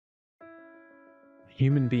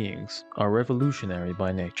Human beings are revolutionary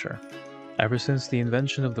by nature. Ever since the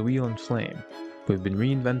invention of the wheel and flame, we've been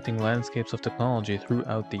reinventing landscapes of technology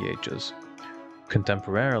throughout the ages.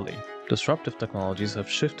 Contemporarily, disruptive technologies have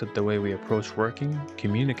shifted the way we approach working,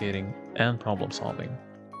 communicating, and problem solving.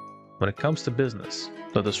 When it comes to business,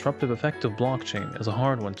 the disruptive effect of blockchain is a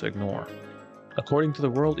hard one to ignore. According to the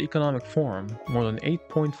World Economic Forum, more than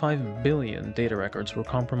 8.5 billion data records were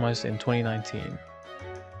compromised in 2019.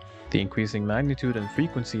 The increasing magnitude and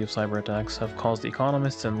frequency of cyber attacks have caused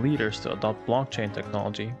economists and leaders to adopt blockchain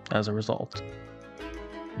technology as a result.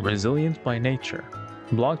 Resilient by nature,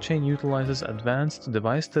 blockchain utilizes advanced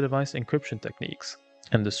device-to-device encryption techniques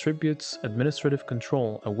and distributes administrative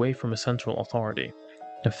control away from a central authority,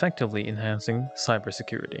 effectively enhancing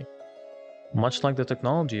cybersecurity. Much like the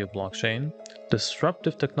technology of blockchain,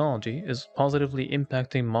 disruptive technology is positively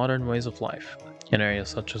impacting modern ways of life in areas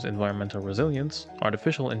such as environmental resilience,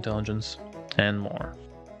 artificial intelligence, and more.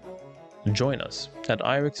 Join us at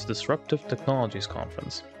IEREK's Disruptive Technologies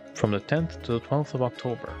Conference from the 10th to the 12th of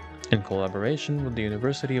October in collaboration with the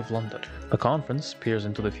University of London. The conference peers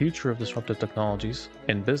into the future of disruptive technologies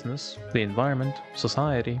in business, the environment,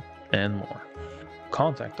 society, and more.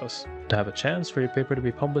 Contact us to have a chance for your paper to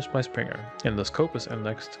be published by Springer in the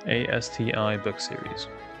Scopus-indexed ASTI book series.